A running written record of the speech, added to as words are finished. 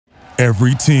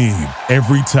Every team,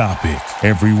 every topic,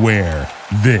 everywhere.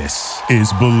 This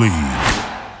is Believe.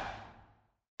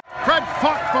 Fred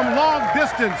Funk from long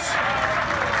distance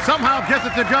somehow gets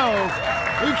it to go.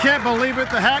 He can't believe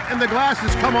it. The hat and the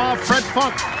glasses come off. Fred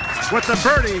Funk with the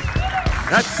birdie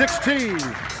at 16.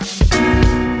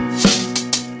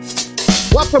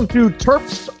 Welcome to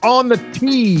Terps on the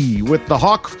Tee with the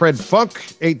Hawk, Fred Funk,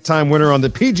 8-time winner on the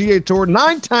PGA Tour,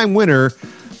 9-time winner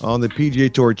on the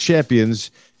PGA Tour Champions.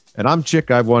 And I'm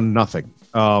Chick. I've won nothing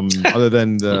other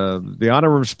than the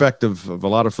honor and respect of a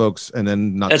lot of folks, and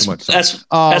then not so much.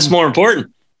 That's more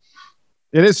important.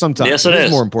 It is sometimes. Yes, it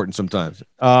is more important sometimes.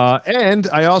 And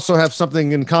I also have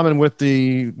something in common with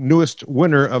the newest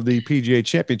winner of the PGA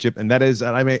Championship, and that is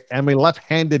that I'm a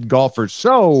left-handed golfer.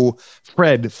 So,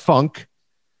 Fred Funk,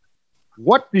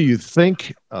 what do you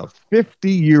think of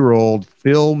 50-year-old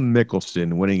Phil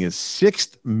Mickelson winning his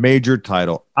 6th major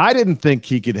title? I didn't think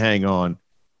he could hang on.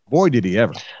 Boy, did he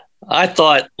ever. I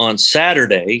thought on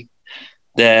Saturday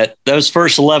that those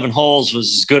first 11 holes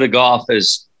was as good a golf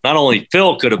as not only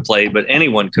Phil could have played, but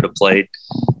anyone could have played.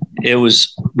 It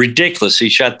was ridiculous. He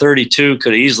shot 32,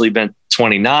 could have easily been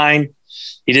 29.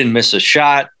 He didn't miss a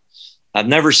shot. I've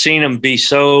never seen him be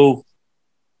so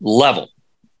level,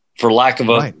 for lack of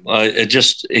a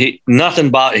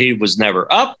he was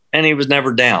never up and he was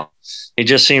never down. He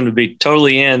just seemed to be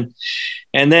totally in.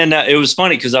 And then it was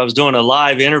funny because I was doing a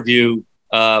live interview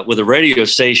with a radio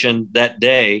station that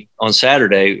day on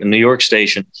Saturday, a New York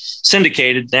station,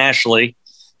 syndicated nationally.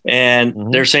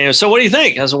 And they're saying, so what do you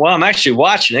think? I said, well, I'm actually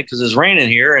watching it because it's raining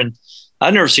here and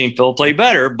I've never seen Phil play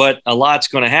better, but a lot's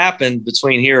going to happen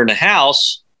between here and the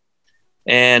house,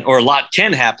 or a lot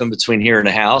can happen between here and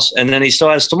the house. And then he still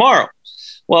has tomorrow.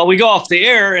 Well, we go off the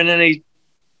air and then he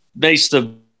based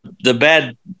the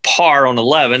bad par on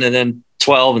 11 and then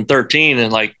 12 and 13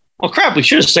 and like, well, crap, we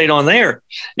should have stayed on there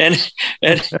and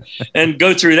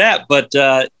go through that. But,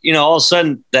 all of a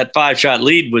sudden that 5-shot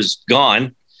lead was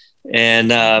gone.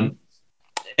 And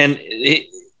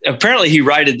apparently he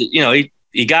righted,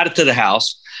 he got it to the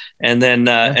house. And then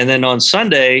on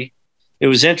Sunday, it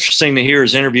was interesting to hear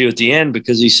his interview at the end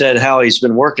because he said how he's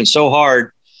been working so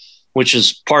hard, which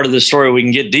is part of the story we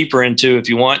can get deeper into if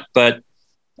you want, but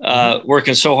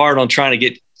working so hard on trying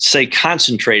to stay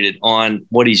concentrated on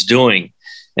what he's doing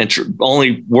and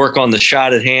only work on the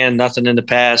shot at hand, nothing in the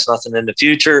past, nothing in the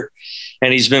future.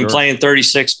 And he's been playing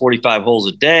 36, 45 holes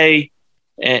a day.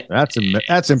 And that's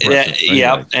impressive.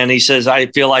 Yeah. And he says, I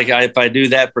feel like if I do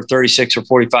that for 36 or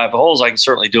 45 holes, I can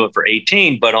certainly do it for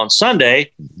 18. But on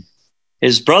Sunday,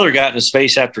 his brother got in his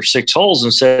face after 6 holes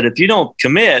and said, if you don't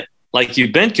commit like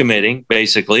you've been committing,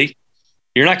 basically,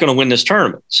 you're not going to win this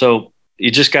tournament. So you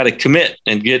just got to commit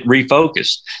and get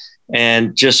refocused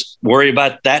and just worry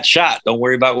about that shot. Don't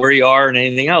worry about where you are and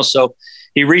anything else. So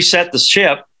he reset the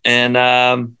ship and,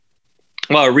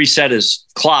 reset his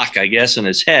clock, I guess, in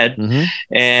his head.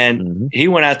 And he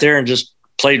went out there and just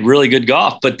played really good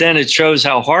golf. But then it shows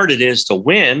how hard it is to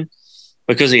win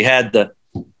because he had the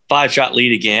 5-shot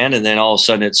lead again. And then all of a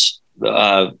sudden it's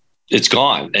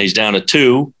gone. And he's down to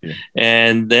 2. Yeah.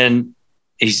 And then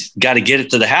he's got to get it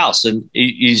to the house. And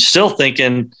he's still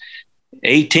thinking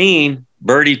 18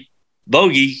 birdie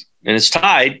bogey and it's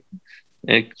tied.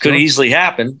 It could easily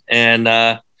happen. And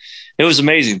it was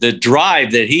amazing. The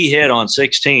drive that he hit on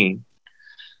 16.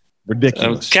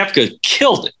 Ridiculous. Koepka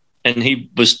killed it. And he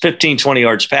was 15, 20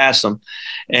 yards past him.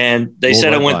 And they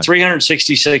said it went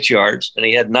 366 yards and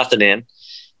he had nothing in.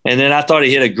 And then I thought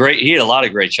he had a lot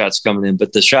of great shots coming in,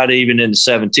 but the shot even into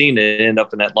 17 that ended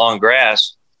up in that long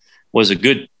grass was a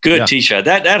good tee shot.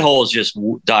 That hole is just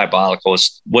diabolical.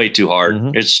 It's way too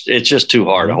hard. It's just too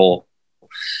hard a hole,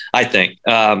 I think.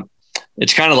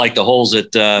 It's kind of like the holes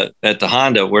at the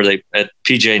Honda at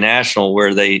PGA National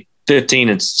where they 15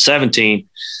 and 17,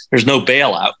 there's no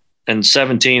bailout, and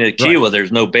 17 at Kiawah,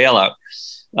 there's no bailout.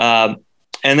 And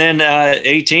then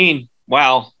 18,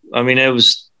 wow. I mean,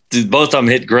 both of them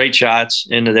hit great shots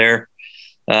into there.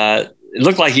 It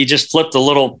looked like he just flipped a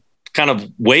little, kind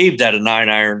of waved at a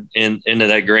 9-iron into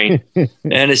that green,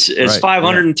 and it's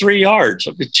 503 yards.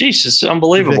 Jeez, it's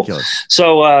unbelievable. Ridiculous.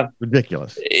 So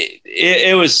ridiculous.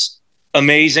 It was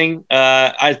amazing.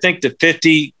 I think the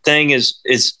 50 thing is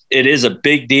a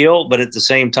big deal, but at the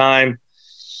same time,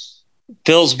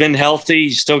 Phil's been healthy.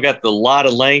 He's still got a lot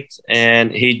of length,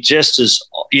 and he just is.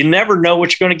 You never know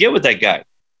what you're going to get with that guy.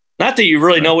 Not that you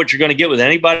really know what you're going to get with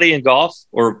anybody in golf,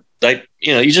 or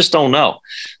you just don't know.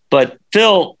 But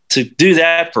Phil, to do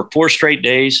that for 4 straight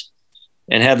days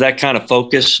and have that kind of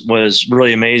focus was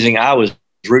really amazing. I was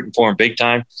rooting for him big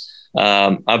time.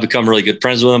 I've become really good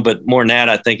friends with him, but more than that,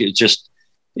 I think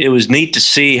it was neat to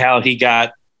see how he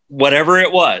got whatever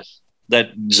it was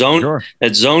that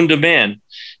zoned him in,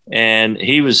 and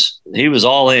he was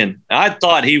all in. I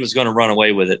thought he was going to run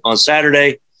away with it on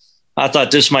Saturday. I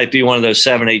thought this might be one of those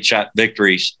 7-8 shot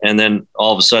victories, and then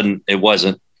all of a sudden it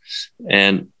wasn't,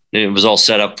 and it was all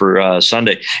set up for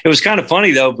Sunday. It was kind of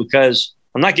funny though, because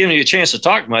I'm not giving you a chance to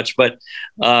talk much, but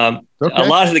a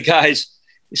lot of the guys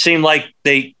seemed like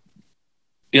they,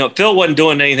 Phil wasn't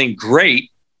doing anything great.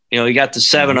 He got to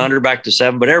 7 under, back to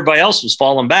 7, but everybody else was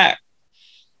falling back.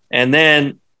 And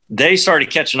then they started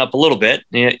catching up a little bit.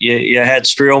 You had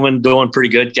Streelman doing pretty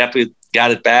good, got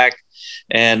it back,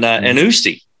 and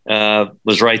Usti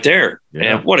was right there.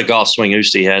 Yeah. And what a golf swing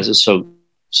Usti has! It's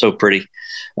so pretty.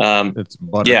 It's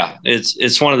butter. Yeah,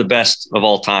 it's one of the best of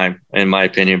all time, in my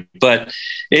opinion. But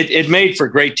it made for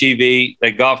great TV.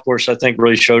 That golf course, I think,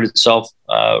 really showed itself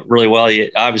really well. You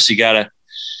obviously gotta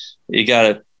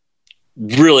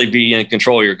really be in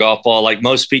control of your golf ball, like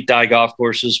most Pete Dye golf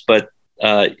courses. But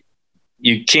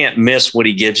you can't miss what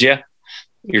he gives you.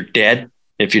 You're dead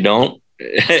if you don't.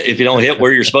 If you don't hit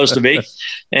where you're supposed to be.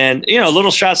 And,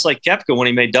 little shots like Koepka when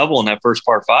he made double in that first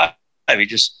par 5, he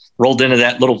just rolled into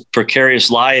that little precarious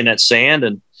lie in that sand,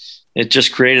 and it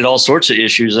just created all sorts of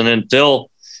issues. And then Phil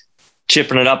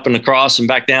chipping it up in the cross and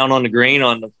back down on the green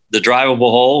on the drivable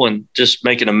hole and just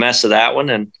making a mess of that one.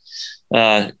 And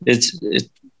it's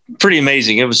pretty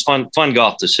amazing. It was fun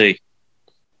golf to see.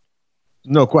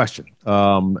 No question.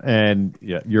 And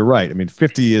yeah, you're right. I mean,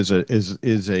 50 is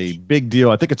a big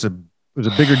deal. I think it was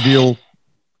a bigger deal,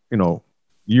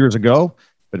 years ago,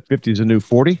 but 50 is a new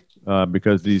 40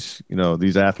 because these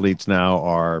athletes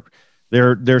now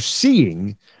they're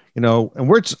seeing, and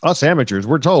us amateurs,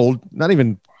 we're told, not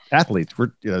even athletes,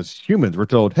 we're as humans, we're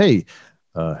told, hey,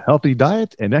 healthy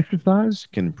diet and exercise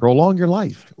can prolong your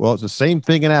life. Well, it's the same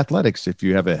thing in athletics. If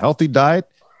you have a healthy diet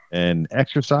and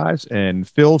exercise, and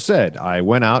Phil said, I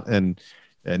went out and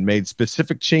made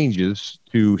specific changes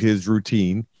to his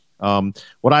routine.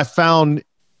 What I found,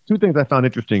 2 things I found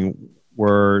interesting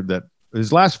were that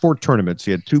his last 4 tournaments,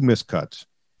 he had 2 missed cuts.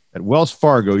 At Wells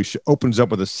Fargo, he opens up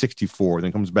with a 64,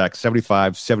 then comes back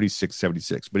 75, 76,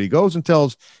 76. But he goes and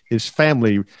tells his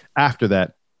family after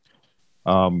that,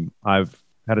 I've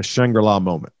had a Shangri-La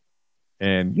moment.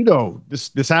 And,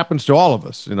 this happens to all of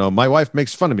us. My wife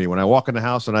makes fun of me when I walk in the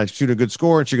house and I shoot a good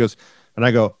score, and she goes, and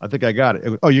I go, I think I got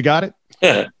it. Oh, you got it?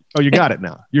 Oh, you got it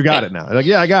now. You got it now. I'm like,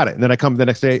 yeah, I got it. And then I come the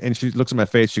next day and she looks at my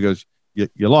face. She goes,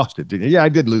 you lost it, didn't you? Yeah, I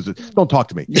did lose it. Don't talk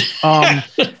to me.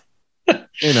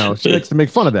 She likes to make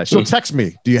fun of that. She'll text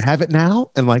me, do you have it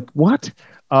now? And like, what?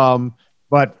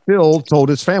 But Phil told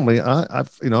his family,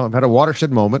 I've had a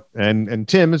watershed moment, and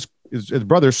Tim, his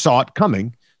brother, saw it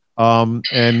coming.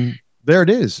 And there it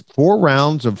is. 4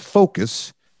 rounds of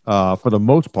focus for the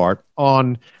most part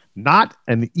on not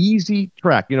an easy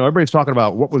track. Everybody's talking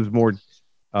about what was more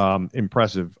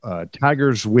impressive,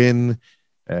 Tiger's win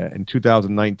in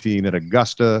 2019 at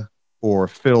Augusta or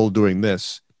Phil doing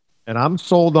this. And I'm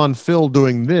sold on Phil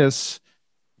doing this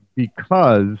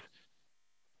because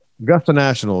Augusta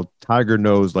National, Tiger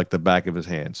knows like the back of his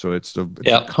hand. So it's a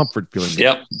comfort feeling.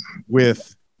 Yep.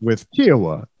 With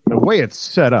Kiowa, the way it's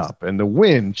set up and the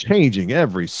wind changing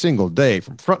every single day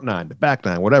from front 9 to back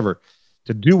 9, whatever,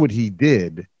 to do what he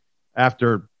did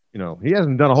after, he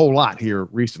hasn't done a whole lot here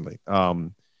recently.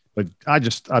 But I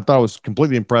thought it was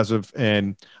completely impressive.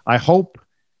 And I hope,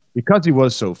 because he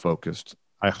was so focused,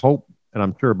 I hope, and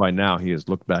I'm sure by now he has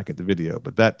looked back at the video,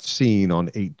 but that scene on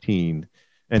 18,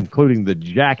 including the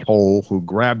jackhole who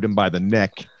grabbed him by the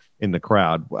neck in the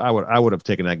crowd, I would have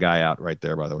taken that guy out right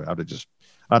there, by the way.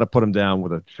 I'd have put him down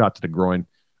with a shot to the groin.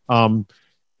 I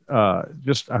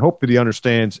hope that he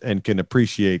understands and can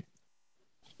appreciate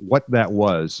what that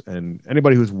was. And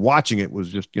anybody who's watching it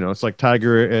was just, it's like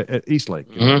Tiger at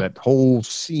Eastlake, that whole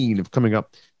scene of coming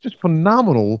up, just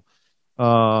phenomenal.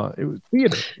 It was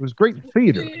theater. It was great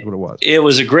theater is what it was. It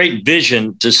was a great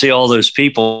vision to see all those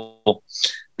people.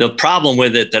 The problem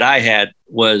with it that I had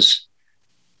was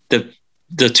the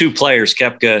 2 players,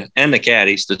 Koepka and the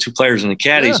caddies, the 2 players and the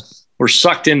caddies were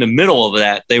sucked in the middle of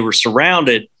that. They were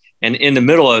surrounded, and in the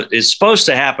middle of it's supposed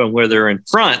to happen where they're in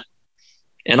front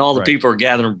and all the people are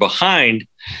gathering behind,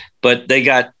 but they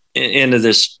got into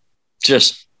this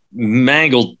just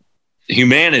mangled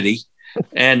humanity.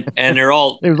 And they're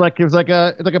all. It was like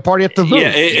a party at the Village. Yeah,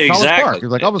 exactly. It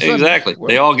was like all of a sudden, exactly.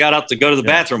 They all got up to go to the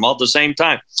bathroom all at the same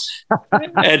time.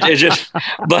 And it just,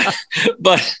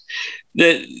 but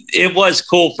it was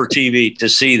cool for TV to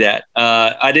see that.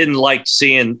 I didn't like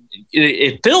seeing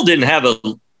if Phil didn't have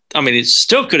it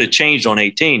still could have changed on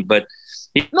 18, but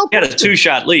he had a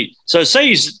 2-shot lead. So say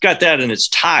he's got that and it's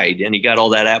tied, and he got all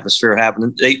that atmosphere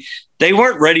happening. they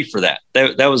weren't ready for that.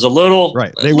 That was a little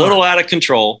out of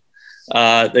control.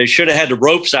 They should have had the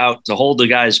ropes out to hold the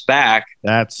guys back.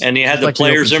 And you had the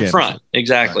players in front.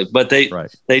 Exactly. Right. But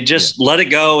they just let it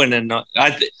go. And then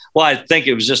I think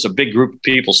it was just a big group of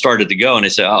people started to go and they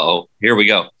said, oh, here we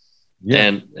go.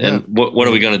 Yeah. And what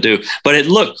are we going to do? But it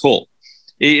looked cool.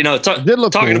 You know,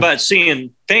 talking about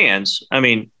seeing fans. I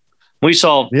mean, we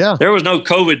saw there was no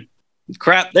COVID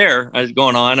crap there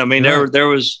going on. I mean, there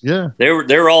was they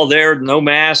were all there, no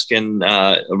mask, and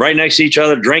right next to each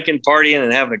other, drinking, partying,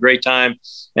 and having a great time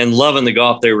and loving the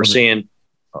golf they were seeing.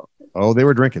 Oh, they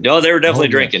were drinking. Oh, they were definitely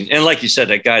drinking. And like you said,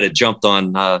 that guy that jumped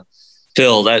on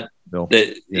Phil,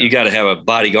 you got to have a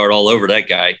bodyguard all over that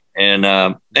guy, and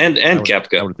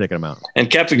Koepka. I would have taken him out. And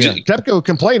Koepka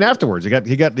complained afterwards. He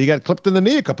got clipped in the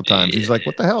knee a couple times. He's like,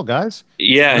 "What the hell, guys?"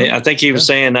 Yeah, I think he was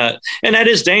saying, and that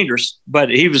is dangerous. But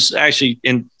he was actually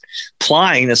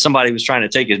implying that somebody was trying to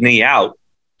take his knee out.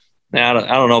 Now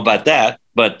I don't know about that,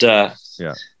 but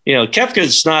you know,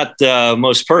 Koepka's not the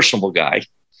most personable guy.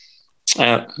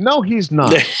 No, he's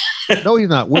not. No, he's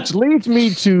not. Which leads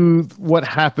me to what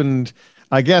happened,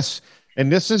 I guess,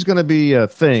 and this is going to be a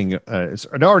thing.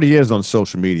 It already is on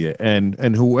social media,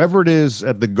 and whoever it is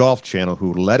at the Golf Channel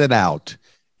who let it out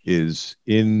is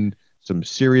in some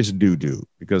serious doo-doo,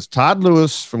 because Todd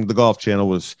Lewis from the Golf Channel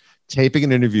was taping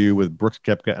an interview with Brooks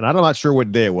Koepka, and I'm not sure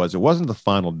what day it was. It wasn't the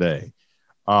final day.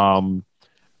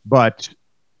 But,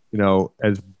 you know,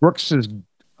 as Brooks is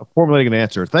formulating an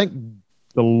answer, thank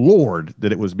the Lord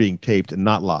that it was being taped and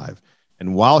not live.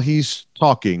 And while he's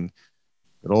talking,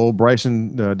 that old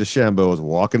Bryson DeChambeau is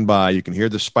walking by. You can hear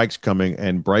the spikes coming,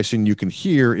 and Bryson, you can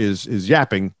hear is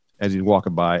yapping as he's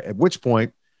walking by, at which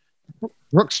point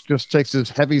Brooks just takes this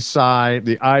heavy sigh,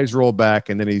 the eyes roll back,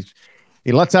 and then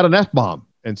he lets out an F-bomb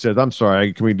and says, "I'm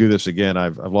sorry, can we do this again?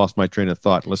 I've lost my train of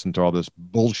thought. Listen to all this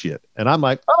bullshit." And I'm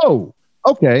like, oh,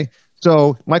 okay.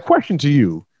 So my question to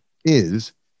you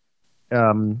is,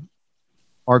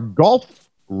 are golf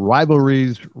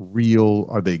rivalries real?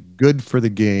 Are they good for the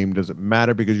game? Does it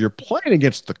matter? Because you're playing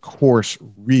against the course,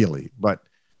 really. But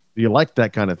do you like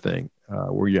that kind of thing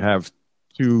where you have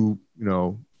two, you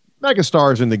know, mega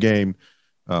stars in the game?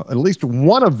 At least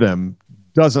one of them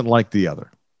doesn't like the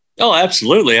other. Oh,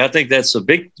 absolutely. I think that's a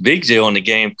big deal in the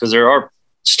game, because there are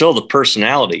still the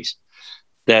personalities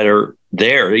that are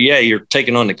there. Yeah, you're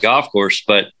taking on the golf course,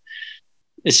 but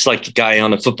it's like a guy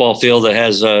on the football field that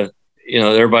has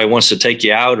everybody wants to take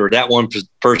you out, or that one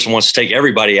person wants to take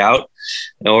everybody out.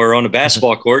 Or on the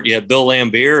basketball court, you have Bill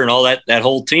Laimbeer and all that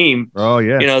whole team. Oh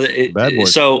yeah. You know, bad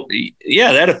boys. So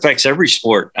yeah, that affects every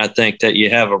sport. I think that you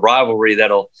have a rivalry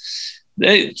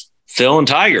Phil and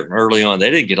Tiger early on, they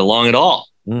didn't get along at all.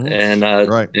 Mm-hmm.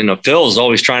 And, you know, Phil is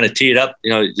always trying to tee it up.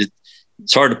 You know,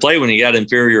 it's hard to play when you got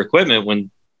inferior equipment.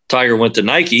 When Tiger went to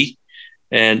Nike,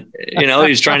 and, you know, he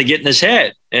was trying to get in his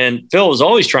head, and Phil was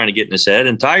always trying to get in his head,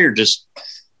 and Tiger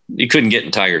you couldn't get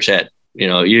in Tiger's head. You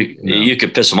know, you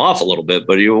could piss him off a little bit,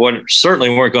 but you certainly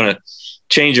weren't going to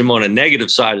change him on a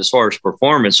negative side as far as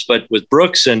performance. But with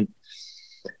Brooks and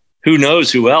who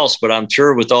knows who else, but I'm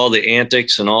sure with all the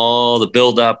antics and all the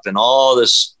buildup and all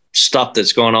this stuff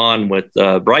that's going on with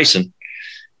Bryson,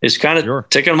 it's kind of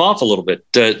ticking him off a little bit,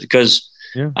 because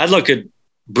I look at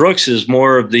Brooks as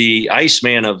more of the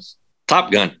Iceman of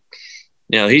Top Gun.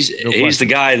 You know, he's the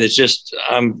guy that's just,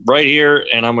 I'm right here,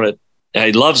 and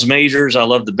he loves majors. I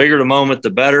love the bigger the moment,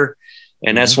 the better.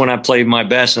 And that's when I play my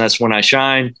best, and that's when I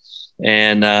shine.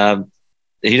 And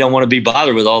he don't want to be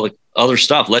bothered with all the other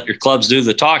stuff. Let your clubs do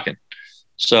the talking.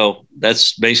 So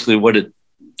that's basically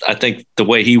I think the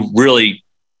way he really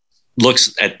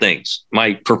looks at things.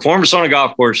 My performance on a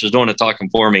golf course is doing the talking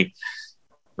for me.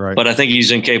 Right. But I think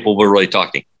he's incapable of really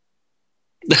talking.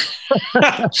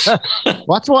 Well,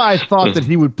 that's why I thought that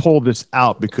he would pull this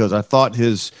out, because I thought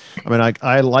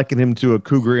I liken him to a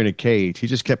cougar in a cage. He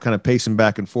just kept kind of pacing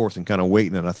back and forth and kind of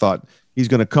waiting. And I thought he's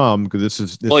going to come, because this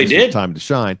is his time to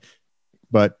shine.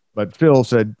 But Phil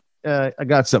said, I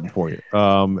got something for you.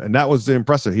 And that was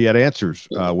impressive. He had answers,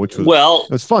 which was,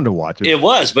 it was fun to watch. It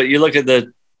was, but you look at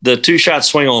the two-shot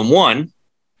swing on one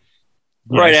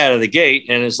right out of the gate,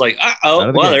 and it's like,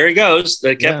 there he goes.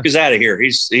 The Koepka's out of here.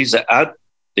 He's out.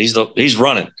 He's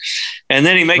running, and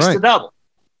then he makes the double.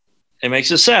 He makes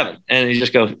a 7, and he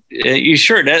just goes, "You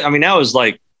sure?" That was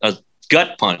like a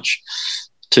gut punch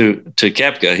to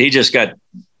Koepka. He just got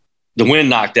the wind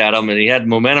knocked out of him, and he had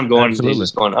momentum going. Absolutely. He's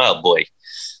just going, "Oh boy!"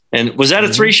 And was that a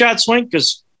 3-shot swing?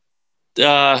 Because,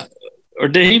 or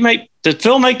did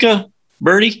Phil make a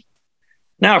birdie?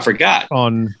 Now I forgot.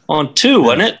 On 2,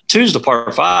 wasn't it? 2's the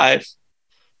par 5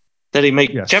 that he made.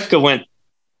 Yes. Koepka went.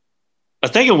 I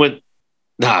think it went.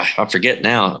 I forget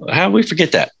now. How do we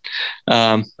forget that?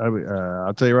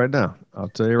 I'll tell you right now. I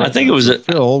think it was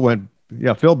Phil went.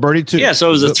 Yeah, Phil birdie too. Yeah, so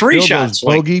it was a 3 shot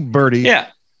bogey birdie. Yeah,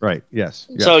 right. Yes.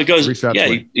 So it goes.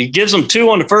 Yeah, he gives them 2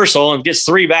 on the first hole and gets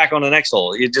 3 back on the next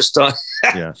hole. You just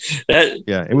yeah.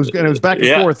 It was back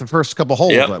and forth the first couple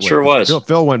holes. Yeah, sure was.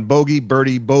 Phil went bogey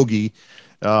birdie bogey.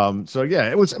 So yeah,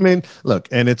 it was. I mean, look,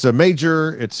 and it's a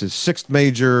major. It's his 6th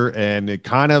major, and it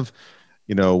kind of.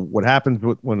 What happens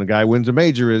when a guy wins a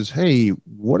major is, hey,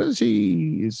 what is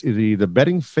he? Is he the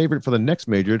betting favorite for the next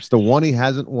major? It's the one he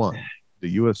hasn't won, the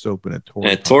U.S. Open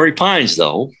at Torrey Pines,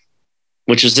 though,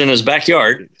 which is in his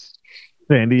backyard.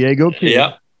 San Diego King.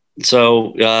 Yeah.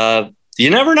 So you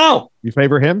never know. You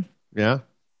favor him? Yeah.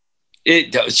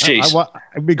 It'd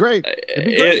be great.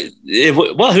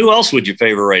 Well, who else would you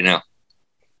favor right now?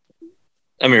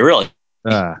 I mean, really?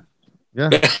 Yeah.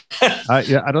 I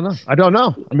don't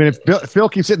know. I mean, if Phil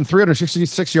keeps hitting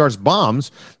 366 yards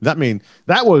bombs, that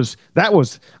was.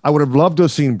 I would have loved to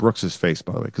have seen Brooks's face,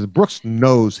 by the way, because Brooks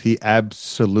knows he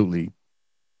absolutely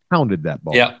pounded that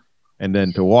ball. Yeah. And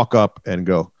then to walk up and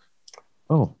go,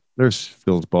 oh, there's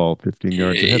Phil's ball 15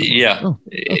 yards ahead of him. Yeah. Oh,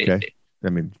 okay. I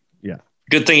mean, yeah.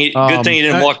 Good thing he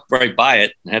didn't walk right by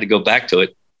it and had to go back to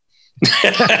it.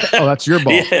 Oh, that's your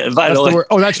ball. Yeah, by the way.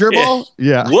 Oh, that's your ball?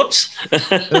 Yeah. Whoops.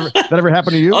 that ever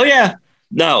happened to you? Oh, yeah.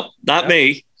 No, not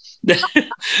me. Was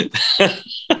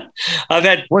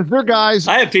there guys?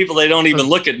 I have people, they don't even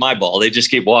look at my ball. They just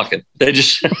keep walking. They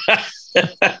just.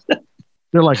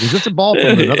 They're like, is this a ball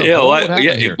from another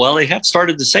ball? Well, they have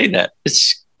started to say that.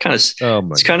 It's kind of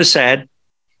sad.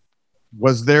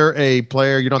 Was there a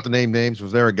player, you don't have to name names,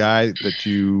 was there a guy that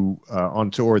you on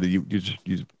tour that you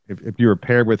if you were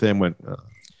paired with him went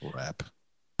crap?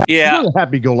 Yeah. He's a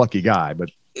happy-go-lucky guy, but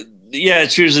yeah,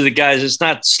 it's usually the guys. It's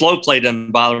not slow play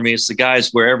doesn't bother me. It's the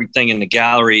guys where everything in the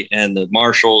gallery and the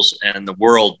marshals and the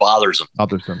world bothers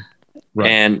them.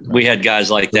 Right. And we had guys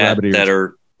like that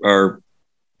are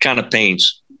kind of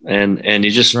pains, and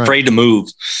you're just afraid to move,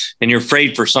 and you're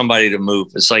afraid for somebody to move.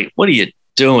 It's like, what are you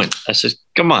doing? I said,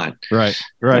 come on. Right.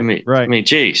 I mean,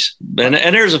 geez. And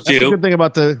there's a few.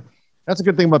 That's a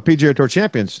good thing about PGA Tour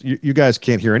champions. You guys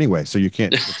can't hear anyway, so you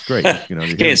can't. It's great.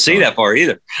 You can't see that far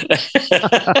either.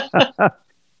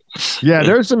 Yeah,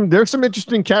 there's some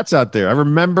interesting cats out there. I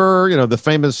remember, the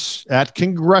famous at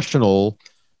Congressional.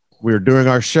 We were doing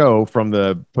our show from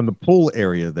the pool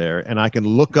area there, and I can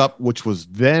look up, which was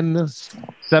then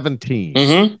 17.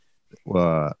 Mm-hmm.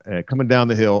 Coming down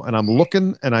the hill, and I'm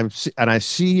looking, and I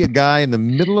see a guy in the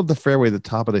middle of the fairway, the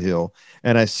top of the hill,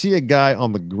 and I see a guy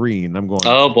on the green. I'm going,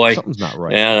 oh boy, something's not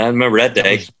right. Yeah, I remember that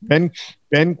day. Ben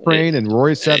Crane and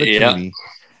Rory Sabatini, yeah.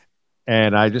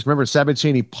 And I just remember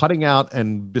Sabatini putting out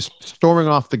and just storming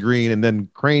off the green, and then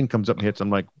Crane comes up and hits. I'm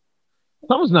like,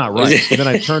 something's not right. And then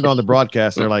I turned on the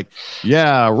broadcast, and they're like,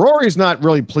 yeah, Rory's not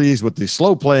really pleased with the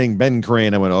slow playing Ben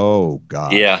Crane. I went, oh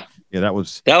God, yeah. Yeah, that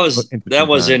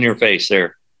was in your face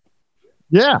there.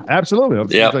 Yeah, absolutely. I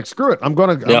was like, screw it. I'm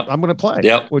gonna play.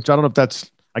 Yep. Which I don't know if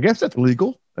I guess that's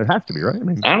legal. It has to be, right? I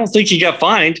mean, I don't think he got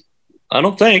fined. I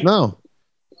don't think. No.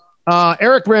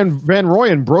 Eric Van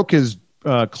Rooyen broke his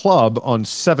club on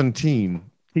 17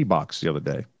 tee box the other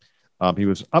day. He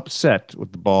was upset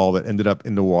with the ball that ended up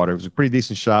in the water. It was a pretty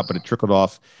decent shot, but it trickled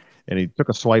off, and he took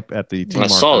a swipe at the tee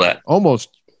marker. I saw that. Almost.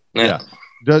 Yeah.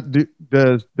 Does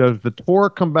the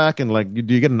tour come back and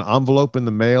do you get an envelope in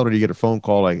the mail, or do you get a phone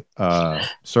call like,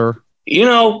 sir?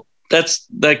 That's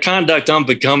that conduct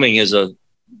unbecoming is a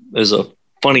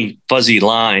funny fuzzy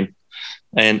line,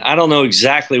 and I don't know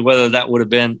exactly whether that would have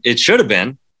been. It should have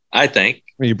been. I think. I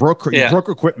mean, you broke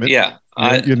equipment. Yeah,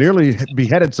 you nearly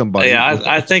beheaded somebody. Yeah,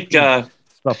 I think stuff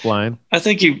flying. I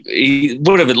think he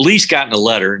would have at least gotten a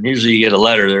letter, and usually you get a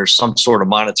letter. There's some sort of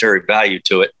monetary value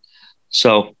to it.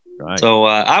 So. Right. So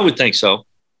I would think so.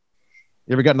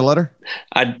 You ever gotten a letter?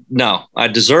 No. I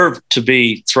deserved to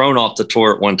be thrown off the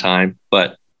tour at one time,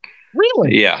 but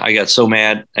really, yeah, I got so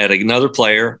mad at another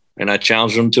player, and I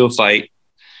challenged him to a fight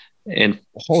in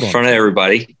front of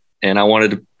everybody, and I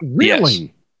wanted to.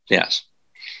 Really? Yes.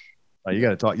 You got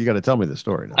to talk. You got to tell me the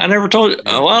story now. I never told you.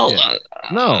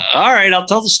 No. All right, I'll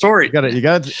tell the story. You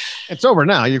got. It's over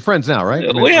now. You're friends now, right?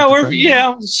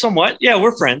 Somewhat. Yeah,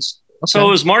 we're friends. Okay. So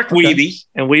it was Mark Wiebe,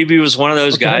 and Wiebe was one of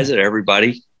those guys that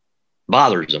everybody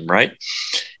bothers him, right?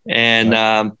 And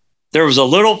there was a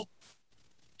little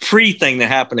free thing that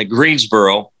happened at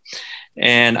Greensboro,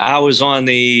 and I was on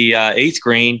the 8th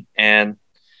green, and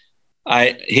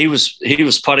he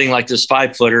was putting like this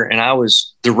 5-footer, and I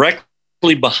was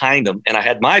directly behind him, and I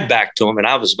had my back to him, and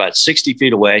I was about 60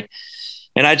 feet away,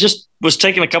 and I just was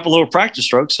taking a couple little practice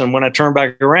strokes, and when I turned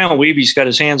back around, Wiebe's got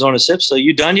his hands on his hips. So,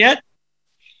 you done yet?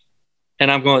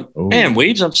 And I'm going, man,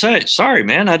 Weebs, I'm sorry,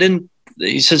 man. I didn't.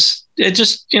 He says, it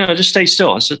just stay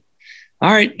still. I said,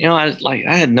 all right.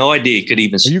 I had no idea he could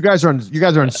even. You guys are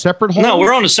on separate holes? No,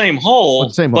 we're on the same hole.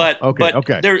 Same hole.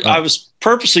 Okay. I was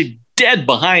purposely dead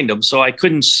behind him, so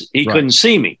couldn't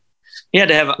see me. He had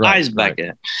to have eyes back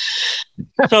in.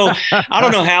 So I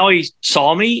don't know how he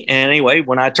saw me. And anyway,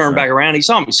 when I turned back around, he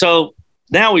saw me. So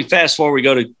now we fast forward, we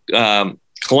go to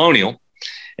Colonial,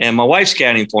 and my wife's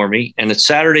scouting for me, and it's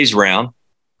Saturday's round.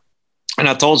 And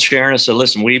I told Sharon, I said,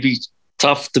 listen, we'd be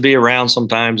tough to be around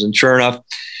sometimes. And sure enough,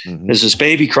 there's this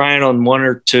baby crying on 1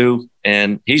 or 2,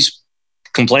 and he's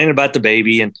complaining about the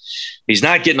baby, and he's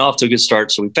not getting off to a good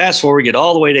start. So we fast forward, get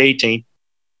all the way to 18.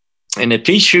 And if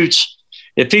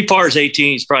he pars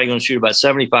 18, he's probably going to shoot about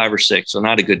 75 or 6. So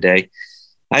not a good day.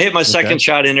 I hit my second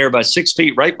shot in there about 6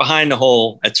 feet right behind the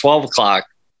hole at 12 o'clock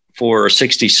for a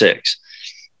 66.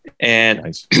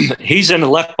 And he's in the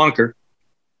left bunker,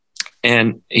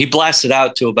 and he blasted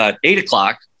out to about 8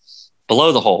 o'clock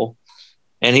below the hole.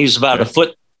 And he's about a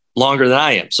foot longer than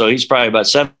I am. So he's probably about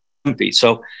 7 feet.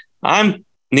 So I'm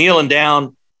kneeling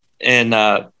down, and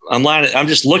I'm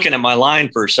just looking at my line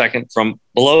for a second from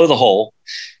below the hole,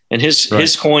 and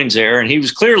his coin's there, and he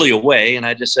was clearly away. And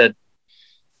I just said,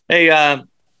 hey,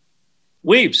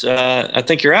 Weebs, I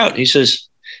think you're out. He says,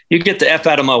 you get the F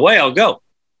out of my way, I'll go.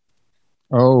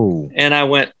 Oh. And I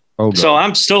went, so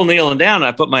I'm still kneeling down. And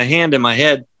I put my hand in my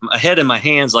head, my head in my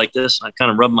hands like this. And I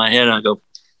kind of rub my head, and I go,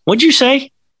 what'd you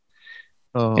say?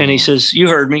 Oh. And he says, you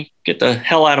heard me. Get the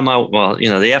hell out of my,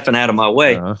 the effing out of my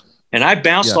way. And I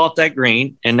bounced off that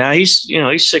green, and now he's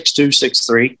 6'2",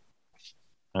 6'3".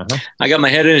 I got my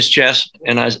head in his chest,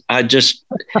 and I just,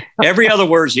 every other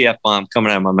word's the F-bomb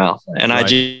coming out of my mouth. And I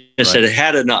just said, it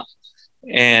had enough.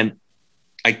 And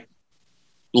I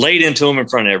laid into him in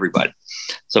front of everybody.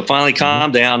 So finally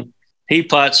calmed down. He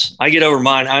putts. I get over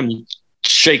mine. I'm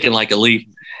shaking like a leaf.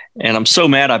 And I'm so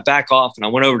mad, I back off, and I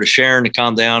went over to Sharon to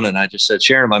calm down. And I just said,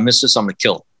 Sharon, if I miss this, I'm going to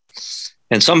kill him.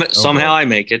 And somehow I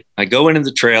make it. I go into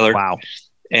the trailer. Wow.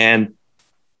 And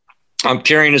I'm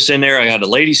carrying this in there. I got a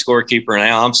lady scorekeeper, and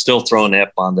now I'm still throwing the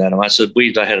F-bomb at him. I said,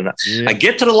 Weebs, I had enough. Yeah. I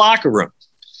get to the locker room.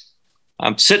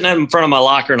 I'm sitting in front of my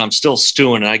locker, and I'm still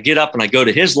stewing. And I get up and I go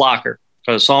to his locker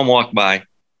because I saw him walk by,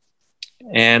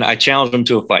 and I challenged him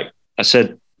to a fight. I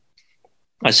said,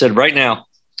 right now,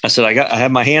 I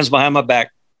have my hands behind my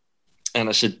back. And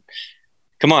I said,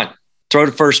 come on, throw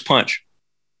the first punch.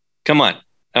 Come on.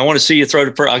 I want to see you throw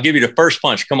the first. I'll give you the first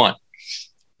punch. Come on.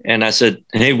 And I said,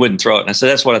 and he wouldn't throw it. And I said,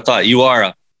 that's what I thought. You are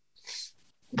up.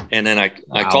 And then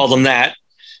I called him that,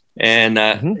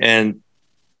 and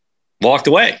walked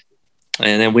away.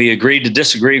 And then we agreed to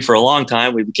disagree for a long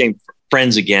time. We became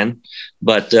friends again.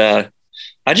 But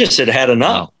I just said, had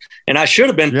enough. Wow. And I should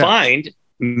have been fined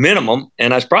minimum.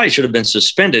 And I probably should have been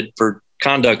suspended for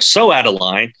conduct so out of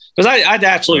line, because I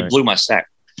absolutely blew my stack.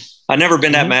 I've never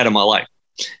been that mad in my life.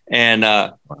 And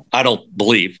I don't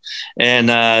believe. And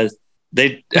I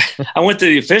went to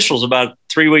the officials about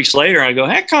 3 weeks later, and I go,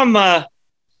 how come I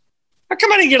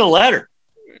didn't get a letter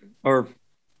or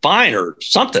fine or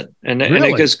something? And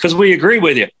it goes, because we agree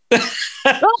with you.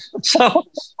 so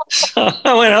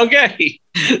I went, okay.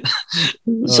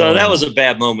 So that was a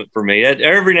bad moment for me.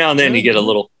 Every now and then you get a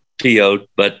little PO'd,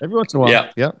 but every once in a while.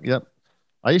 Yep.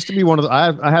 I used to be one of the,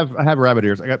 I have rabbit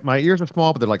ears. My ears are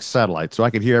small, but they're like satellites, so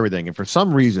I could hear everything. And for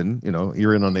some reason,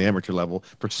 you're in on the amateur level.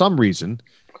 For some reason,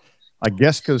 I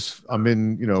guess because I'm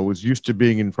was used to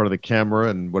being in front of the camera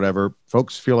and whatever,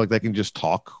 folks feel like they can just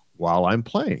talk while I'm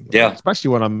playing. Yeah. Especially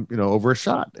when I'm, over a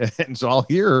shot. And so I'll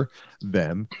hear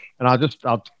them, and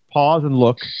I'll pause and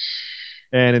look.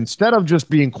 And instead of just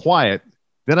being quiet,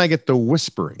 then I get the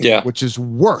whispering, which is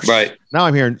worse. Right. Now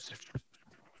I'm hearing.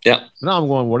 Yeah. Now I'm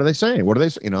going, what are they saying? What are they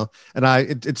saying?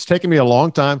 And it's taken me a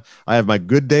long time. I have my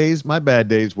good days, my bad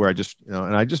days where I just,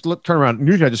 and I just turn around. And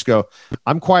usually I just go,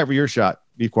 I'm quiet for your shot.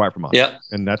 Be quiet for mine. Yeah.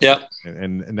 And that's,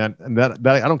 and that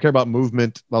I don't care about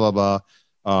movement, blah, blah,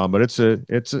 blah. But it's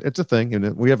a thing.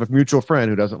 And we have a mutual friend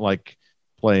who doesn't like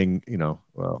playing,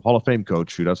 Hall of Fame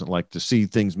coach who doesn't like to see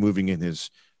things moving in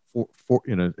his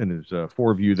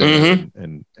foreview there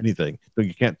and anything. So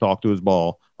you can't talk to his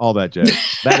ball, all that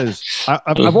jazz. That is,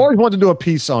 I've always wanted to do a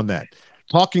piece on that.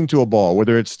 Talking to a ball,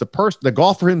 whether it's the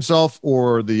golfer himself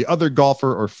or the other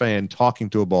golfer or fan talking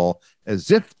to a ball as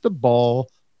if the ball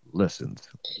listens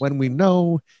when we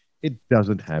know it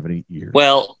doesn't have any ears.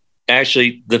 Well,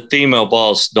 actually, the female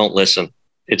balls don't listen.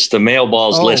 It's the male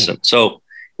balls listen. So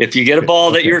if you get a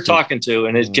ball that you're talking to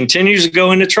and it continues to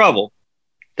go into trouble,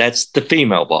 that's the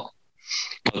female ball.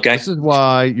 Okay. This is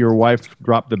why your wife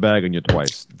dropped the bag on you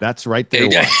twice. That's right there.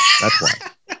 Why. That's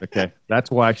why. Okay,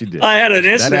 that's why she did. I had an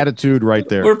incident. That attitude right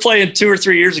there. We're playing 2 or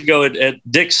 3 years ago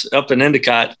at Dick's up in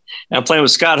Endicott. And I'm playing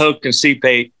with Scott Hoke and C.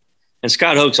 Pate. And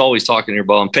Scott Hoke's always talking to your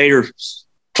ball. And Pater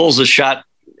pulls a shot,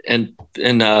 and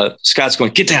Scott's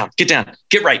going, get down,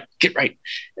 get right.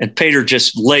 And Pater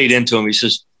just laid into him. He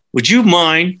says, would you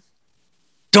mind?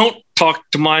 Don't talk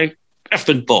to my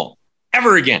effing ball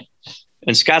ever again.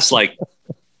 And Scott's like,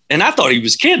 and I thought he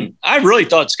was kidding. I really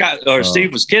thought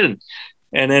Steve was kidding.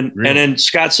 And then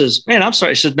Scott says, man, I'm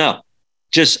sorry. I said, no,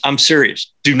 I'm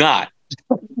serious. Do not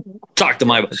talk to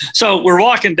my ball. So we're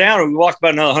walking down, and we walk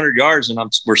about another 100 yards, and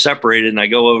we're separated. And I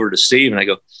go over to Steve and I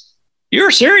go, you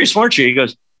were serious, weren't you? He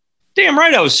goes, damn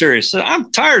right I was serious. I said,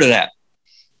 I'm tired of that.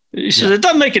 He says, it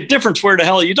doesn't make a difference where the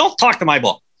hell you don't talk to my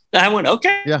ball. And I went,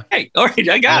 okay. Yeah. Hey, all right,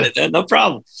 I got it. No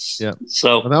problem. Yeah.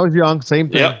 So when I was young, same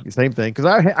thing. Yep. Same thing. Because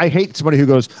I hate somebody who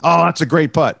goes, oh, that's a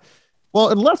great putt. Well,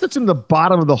 unless it's in the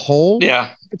bottom of the hole,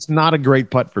 it's not a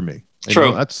great putt for me.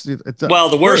 True.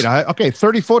 The worst.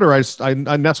 30-footer,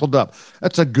 I nestled up.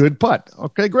 That's a good putt.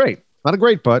 Okay, great. Not a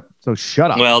great putt, so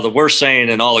shut up. Well, the worst saying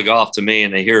in all of golf to me,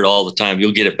 and I hear it all the time,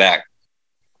 you'll get it back.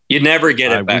 You never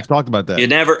get it back. We've talked about that. You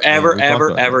never, ever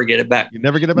get it back. You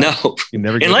never get it back? No. You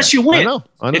never get Unless it you back. win.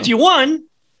 I know. If you won,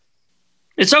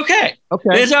 it's okay. Okay.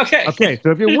 It's okay. Okay,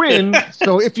 so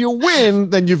if you win,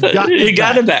 then you've got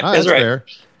it back. That's right. Fair.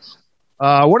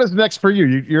 What is next for you?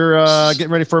 You're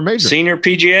getting ready for a major. Senior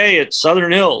PGA at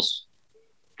Southern Hills.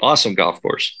 Awesome golf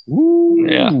course. Ooh,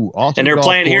 yeah. Awesome. And they're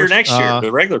playing here next year,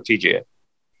 the regular PGA.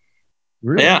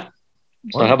 Really? Yeah.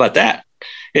 So how about that?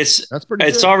 That's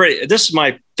pretty good. Already, this is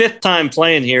my 6th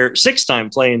time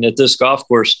playing at this golf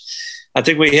course. I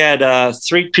think we had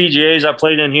 3 PGAs I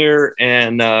played in here,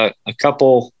 and a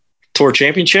couple tour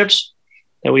championships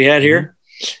that we had here.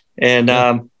 And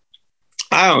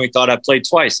I only thought I played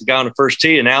twice. The guy on the first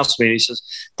tee announced me. He says,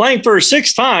 playing for a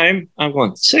 6th time. I'm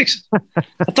going, 6? I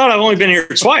thought I've only been here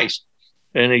twice.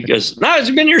 And he goes, no, it's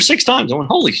been here 6 times. I went,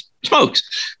 holy smokes.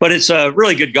 But it's a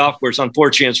really good golf course.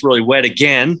 Unfortunately, it's really wet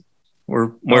again.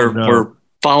 We're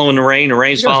following the rain. The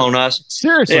rain's following us.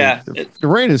 Seriously. Yeah. The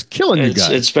rain is killing you guys.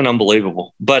 It's been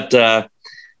unbelievable. But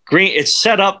green, it's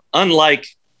set up unlike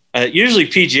usually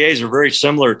PGAs are very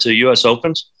similar to US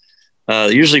Opens.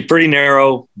 Usually pretty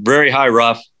narrow, very high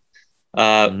rough.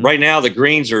 Right now, the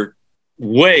greens are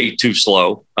way too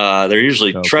slow. They're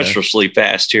usually treacherously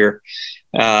fast here.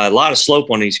 A lot of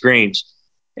slope on these greens.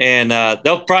 And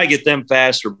they'll probably get them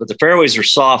faster, but the fairways are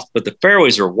soft, but the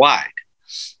fairways are wide.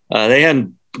 They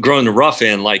hadn't grown the rough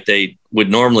in like they would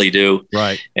normally do.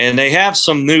 Right. And they have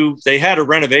they had a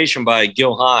renovation by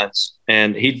Gil Hans,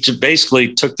 and he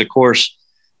basically took the course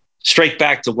straight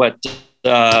back to what,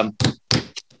 I'm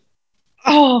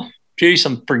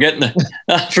forgetting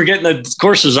the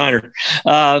course designer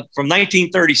from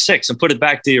 1936 and put it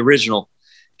back to the original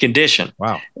condition.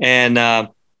 Wow. And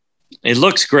it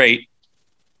looks great.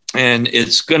 And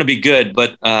it's going to be good,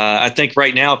 but I think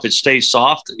right now, if it stays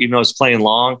soft, even though it's playing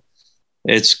long,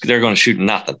 they're going to shoot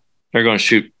nothing. They're going to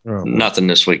shoot nothing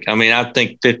this week. I mean, I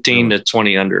think 15 to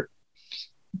 20 under,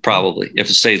 probably, if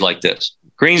it stays like this.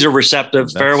 Greens are receptive,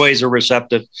 fairways are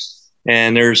receptive,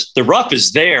 and the rough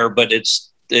is there, but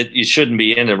you shouldn't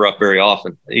be in the rough very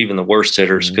often, even the worst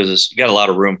hitters, because you got a lot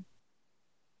of room.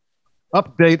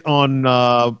 Update on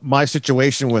my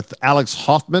situation with Alex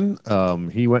Hoffman.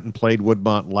 He went and played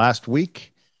Woodmont last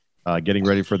week, getting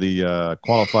ready for the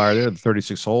qualifier there, the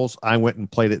 36 holes. I went and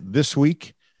played it this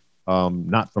week,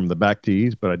 not from the back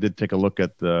tees, but I did take a look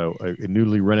at a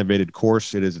newly renovated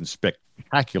course. It is in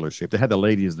spectacular shape. They had the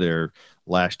ladies there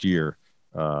last year,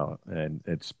 and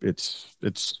it's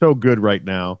so good right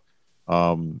now.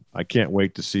 I can't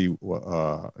wait to see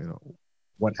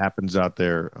what happens out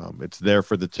there. It's there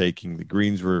for the taking. The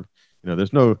greens were,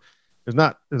 there's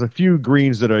a few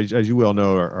greens that are, as you well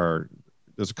know, are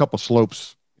there's a couple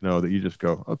slopes, that you just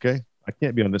go, okay, I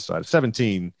can't be on this side.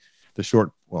 17, the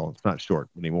short, well, it's not short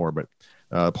anymore, but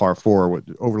par 4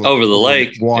 with over the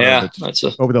lake, water, yeah,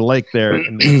 over the lake there,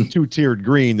 and it's a 2-tiered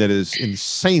green that is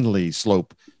insanely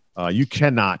slope. You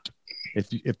cannot,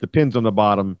 if the pin's on the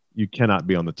bottom, you cannot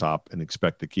be on the top and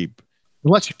expect to keep,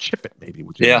 unless you chip it, maybe,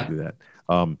 which you can do that.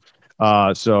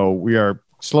 So we are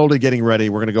slowly getting ready.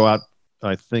 We're going to go out,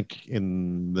 I think,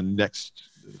 in the next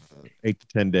 8 to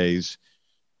 10 days,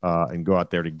 and go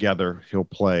out there together. He'll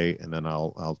play, and then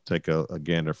I'll take a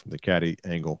gander from the caddy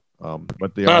angle.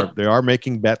 But they are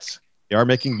making bets. They are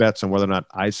making bets on whether or not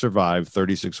I survive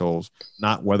 36 holes,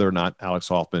 not whether or not Alex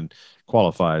Hoffman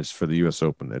qualifies for the U.S.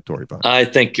 Open at Torrey Pines. I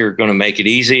think you're going to make it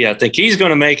easy. I think he's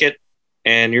going to make it,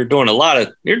 and you're doing a lot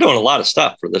of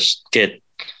stuff for this kid.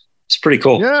 It's pretty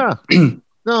cool. Yeah.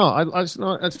 No, I just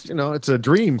know that's it's a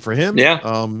dream for him. Yeah.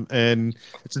 And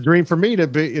it's a dream for me to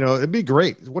be. It'd be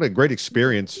great. What a great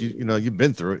experience. You've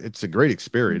been through it. It's a great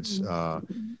experience. I'm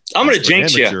going to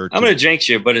jinx you. I'm going to jinx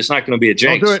you, but it's not going to be a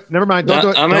jinx. Don't do it. Never mind. Don't do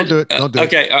it. Don't do it. Don't do it.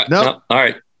 Okay. No. All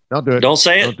right. Don't do it. Don't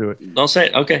say it. Don't do it. Don't say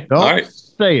it. Okay. Don't all right.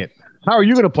 say it. How are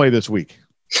you going to play this week?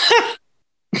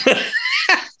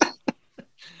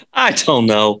 I don't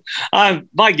know.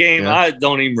 My game. Yeah. I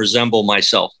don't even resemble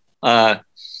myself. I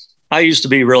used to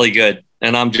be really good,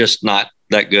 and I'm just not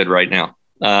that good right now.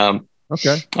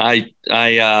 Okay.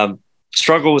 I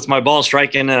struggle with my ball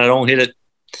striking, and I don't hit it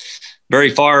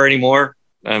very far anymore.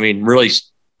 I mean, really,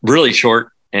 really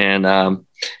short, and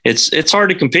it's hard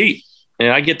to compete.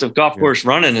 And I get the golf course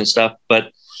running and stuff,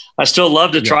 but I still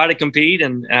love to try to compete,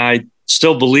 and I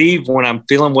still believe when I'm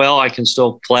feeling well, I can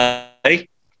still play.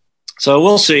 So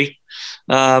we'll see.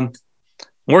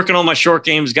 Working on my short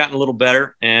game has gotten a little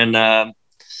better, and I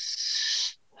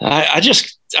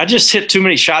just hit too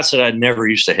many shots that I never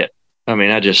used to hit. I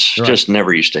mean, I just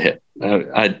never used to hit.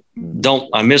 I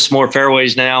miss more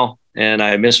fairways now, and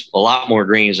I miss a lot more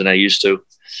greens than I used to.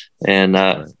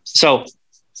 And so,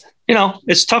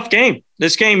 it's a tough game.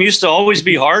 This game used to always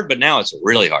be hard, but now it's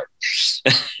really hard.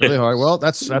 Really hard. Well,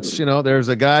 that's there's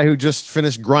a guy who just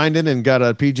finished grinding and got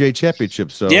a PGA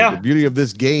championship. So the beauty of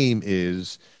this game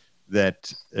is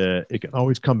that it can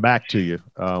always come back to you.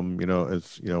 We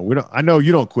don't. I know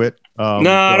you don't quit.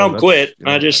 No, I don't quit.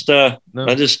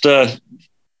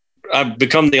 I've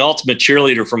become the ultimate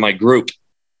cheerleader for my group.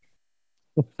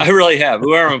 I really have.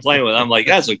 Whoever I'm playing with, I'm like,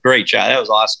 that's a great shot. That was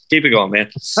awesome. Keep it going,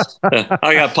 man.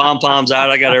 I got pom-poms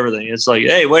out. I got everything. It's like,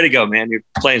 hey, way to go, man. You're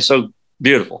playing so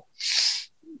beautiful.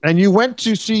 And you went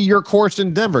to see your course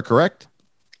in Denver, correct?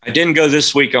 I didn't go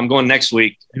this week. I'm going next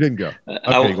week. You didn't go.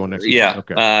 Okay, you're going next week. Yeah.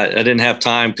 Okay. I didn't have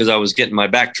time because I was getting my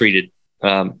back treated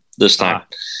this time.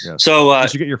 Yeah. So you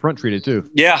should get your front treated too.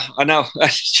 Yeah, I know.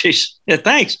 Jeez. Yeah,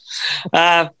 thanks.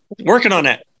 Working on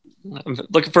that. I'm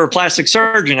looking for a plastic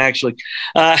surgeon, actually.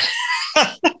 But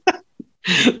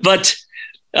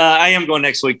I am going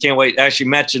next week. Can't wait. Actually,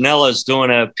 Matt Janella is doing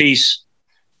a piece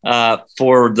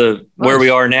for where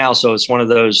we are now. So it's one of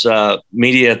those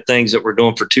media things that we're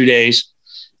doing for 2 days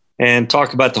and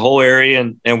talk about the whole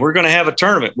area. And we're going to have a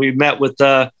tournament. We met with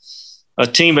a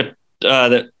team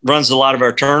that runs a lot of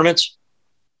our tournaments,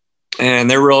 and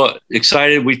they're real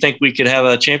excited. We think we could have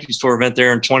a Champions Tour event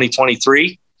there in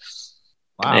 2023.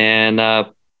 Wow. And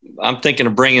I'm thinking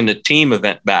of bringing the team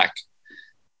event back.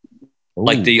 Ooh.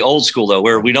 Like the old school, though,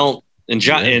 where we don't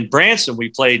in Branson, we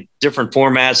played different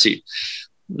formats.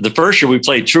 The first year we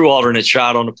played true alternate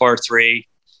shot on the par 3,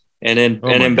 and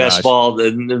then best ball.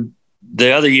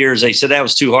 The other years they said that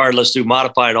was too hard. Let's do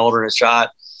modified alternate shot.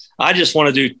 I just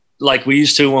want to do like we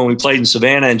used to when we played in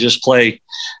Savannah and just play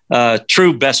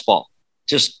true best ball.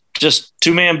 Just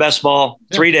 2-man best ball,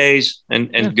 3 days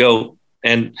and go.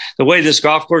 And the way this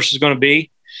golf course is going to be,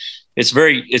 it's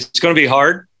going to be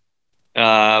hard.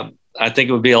 I think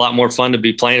it would be a lot more fun to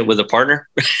be playing it with a partner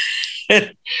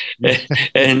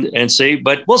and see,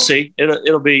 but we'll see.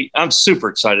 It'll be, I'm super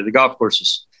excited. The golf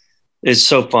course is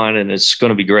so fun and it's going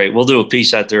to be great. We'll do a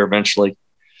piece out there eventually.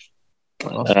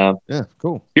 Awesome. Yeah.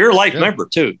 Cool. You're a life member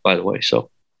too, by the way. So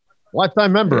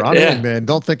lifetime member. I'm in, man.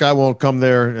 Don't think I won't come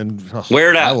there and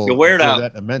wear it out. You'll wear it out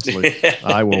that immensely.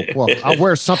 I will. Well, I'll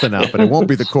wear something out, but it won't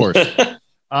be the course. Well,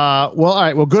 all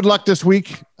right. Well, good luck this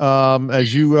week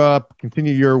as you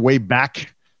continue your way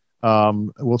back.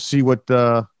 We'll see what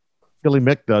Philly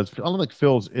Mick does. I don't think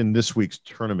Phil's in this week's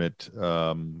tournament.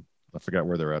 I forgot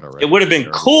where they're at already. It would have been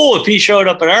cool if he showed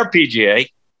up at our PGA.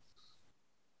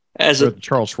 As a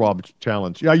Charles Schwab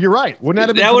Challenge. Yeah, you're right. Wouldn't that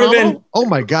have been that would have been oh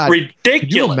my God, ridiculous.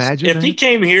 Could you imagine if he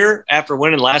came here after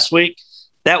winning last week?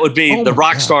 That would be the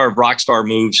rock star of rock star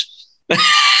moves.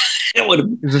 It would have.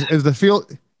 Is the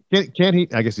field? Can't he?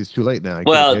 I guess he's too late now.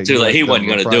 Well, too late. He wasn't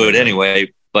going to do it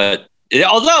anyway. But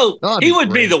although he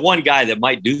would be the one guy that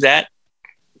might do that.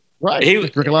 Right. He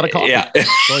would drink a lot of coffee. Yeah. That's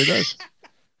all he does.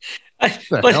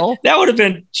 But that would have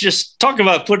been just talk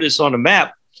about putting us on the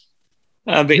map.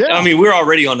 I mean, we're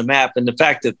already on the map, and the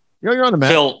fact that you're on the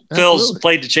map. Phil's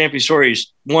played the Champions Tour,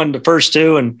 he's won the first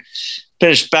two and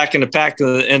finished back in the pack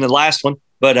in the last one,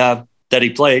 but that he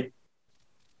played.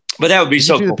 But that would be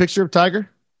so cool. You see the picture of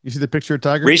Tiger? You see the picture of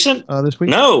Tiger recent this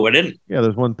week? No, I didn't. Yeah,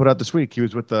 there's one put out this week. He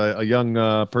was with a young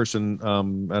person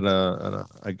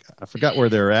I forgot where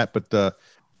they're at, but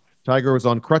Tiger was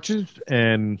on crutches,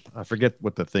 and I forget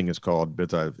what the thing is called,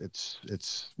 but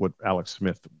it's what Alex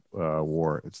Smith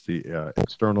wore. It's the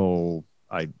external.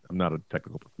 I'm not a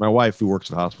technical. My wife, who works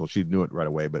at the hospital, she knew it right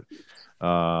away, but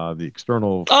the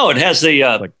external. Oh, it has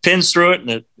the pins through it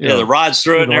and the rods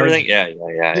through it and everything.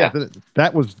 Yeah.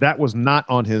 That was not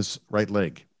on his right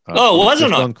leg. It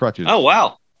wasn't on crutches. Oh,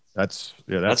 wow. That's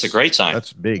a great sign.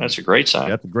 That's big. That's a great sign.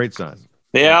 That's a great sign.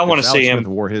 Yeah, I want to see him. Smith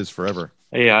wore his forever.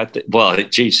 Yeah.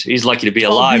 He's lucky to be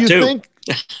alive too.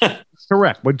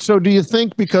 Correct. But so do you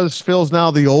think because Phil's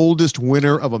now the oldest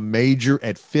winner of a major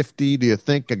at 50, do you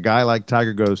think a guy like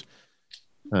Tiger goes,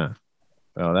 well,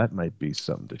 that might be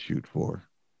something to shoot for?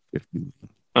 50.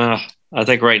 I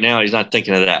think right now he's not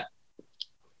thinking of that.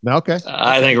 Okay.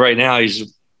 I think right now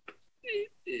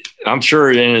I'm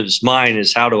sure in his mind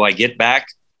is how do I get back?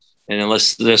 And then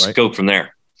let's go from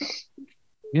there.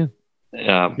 Yeah.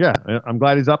 I'm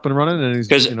glad he's up and running. And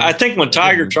because I think when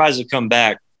Tiger tries to come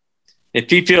back, if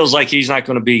he feels like he's not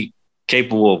going to be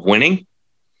capable of winning,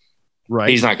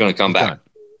 he's not going to come back.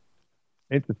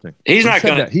 Interesting. He's not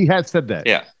going to. He had said that.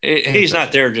 Yeah. He's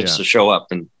not there just to show up.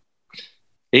 And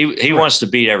he wants to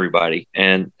beat everybody.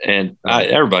 And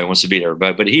everybody wants to beat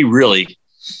everybody. But he really,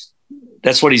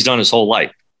 that's what he's done his whole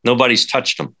life. Nobody's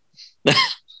touched him.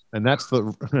 And that's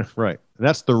right.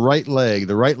 That's the right leg.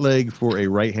 The right leg for a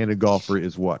right-handed golfer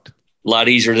is what? A lot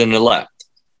easier than the left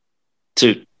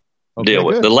to deal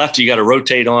with. The left, you got to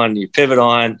rotate on, you pivot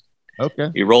on. Okay.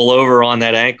 You roll over on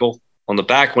that ankle. On the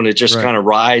back one, it just kind of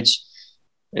rides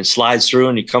and slides through,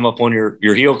 and you come up on your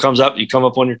heel comes up, you come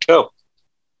up on your toe.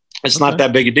 It's not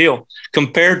that big a deal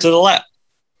compared to the left.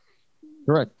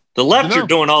 Correct. The left, you're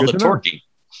doing all the torquing.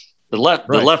 The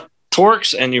left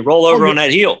torques, and you roll over on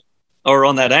that heel or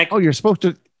on that ankle. You're supposed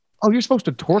to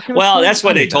torque it? Well, that's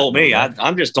what they told me.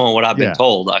 I'm just doing what I've been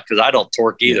told because I don't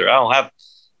torque either. I don't have.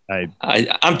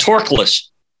 I'm torqueless.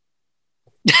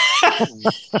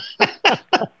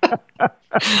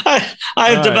 I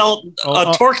have developed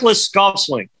a torqueless golf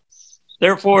swing.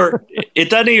 Therefore, it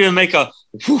doesn't even make a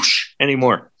whoosh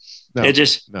anymore. No,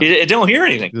 it don't hear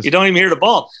anything. You don't even hear the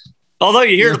ball. Although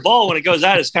you hear the ball when it goes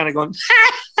out, it's kind of going.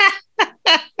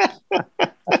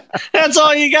 That's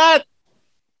all you got.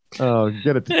 Oh,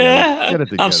 get it together. Get it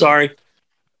together. I'm sorry.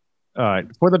 All right.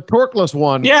 For the torqueless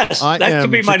one. Yes, that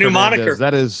could be my new moniker.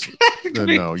 That is.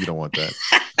 No, you don't want that.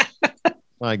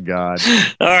 My God.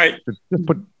 All right. Just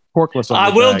put torqueless on I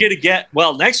will get.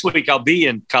 Well, next week I'll be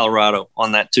in Colorado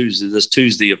on that Tuesday, this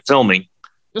Tuesday of filming.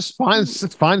 Just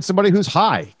find somebody who's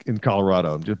high in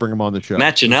Colorado and just bring them on the show.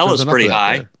 Matt Gianella's pretty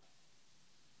high. There.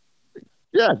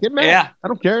 Yeah, get Matt. Yeah. I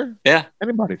don't care. Yeah.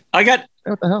 Anybody.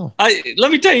 What the hell?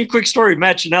 Let me tell you a quick story.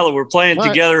 Matt Gianella, we're playing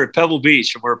together at Pebble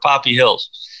Beach and we're at Poppy Hills.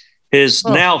 His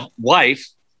now wife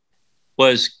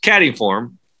was caddying for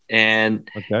him, and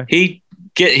he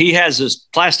has this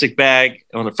plastic bag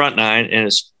on the front nine and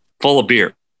it's full of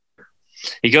beer.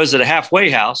 He goes to the halfway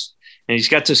house and he's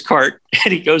got this cart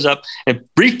and he goes up and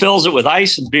refills it with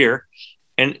ice and beer,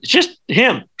 and it's just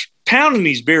him pounding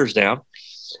these beers down.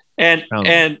 And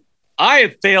I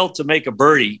have failed to make a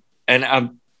birdie, and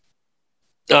I'm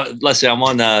let's say I'm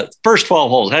on the first 12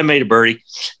 holes. I haven't made a birdie.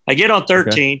 I get on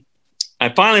 13. Okay. I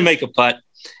finally make a putt.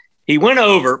 He went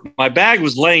over. My bag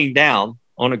was laying down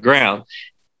on the ground.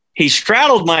 He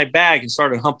straddled my bag and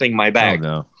started humping my bag. Oh,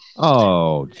 no.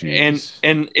 Oh, geez.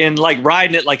 And like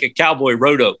riding it like a cowboy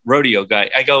rodeo guy.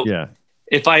 I go,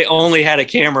 if I only had a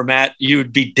camera, Matt, you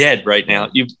would be dead right now.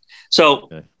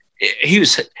 He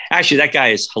was actually, that guy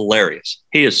is hilarious.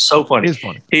 He is so funny. He is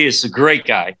funny. He is a great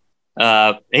guy.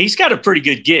 He's got a pretty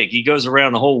good gig. He goes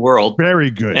around the whole world. Very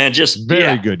good. And just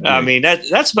very good gig. I mean,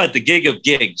 that's about the gig of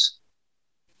gigs.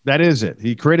 That is it.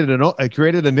 He created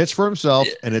a niche for himself,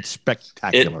 and it's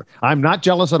spectacular. I'm not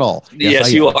jealous at all.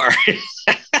 Yes, you are.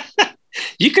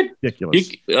 You could.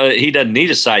 Ridiculous. He doesn't need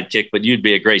a sidekick, but you'd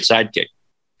be a great sidekick.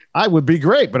 I would be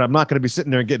great, but I'm not going to be sitting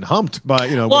there and getting humped by,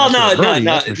 Well, no.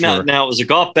 It was a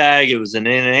golf bag. It was an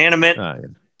inanimate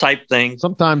type thing.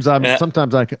 Sometimes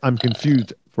I'm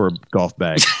confused for a golf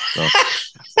bag. So,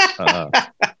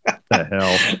 the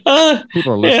hell,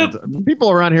 people are listening.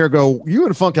 People around here go, "You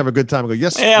and Funk have a good time." I go,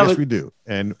 "Yes, we do,"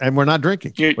 and we're not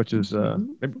drinking, which is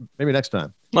maybe next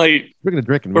time. Well, we're going to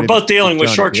drink. We're both dealing with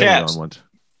short chaps.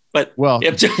 But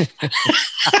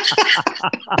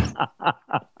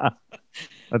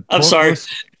I'm sorry.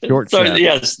 Short chat.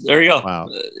 Yes, there you go. Wow.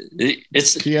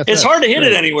 It's hard to hit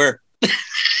it anywhere.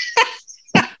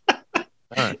 All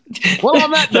right. Well,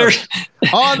 on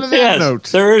that note,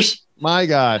 there's my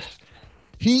gosh.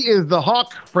 He is the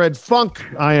Hawk, Fred Funk.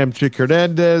 I am Chick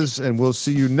Hernandez, and we'll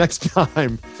see you next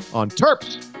time on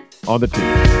Terps on the Tee.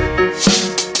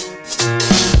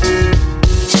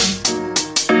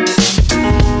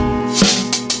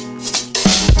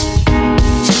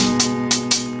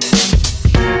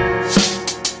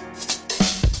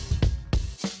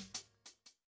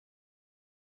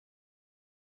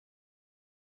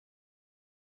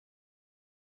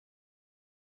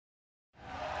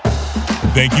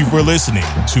 Thank you for listening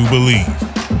to Believe.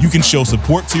 You can show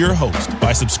support to your host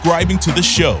by subscribing to the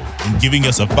show and giving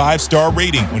us a 5-star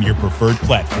rating on your preferred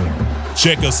platform.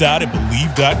 Check us out at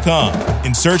Believe.com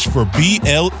and search for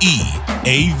BLEAV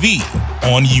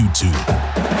on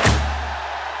YouTube.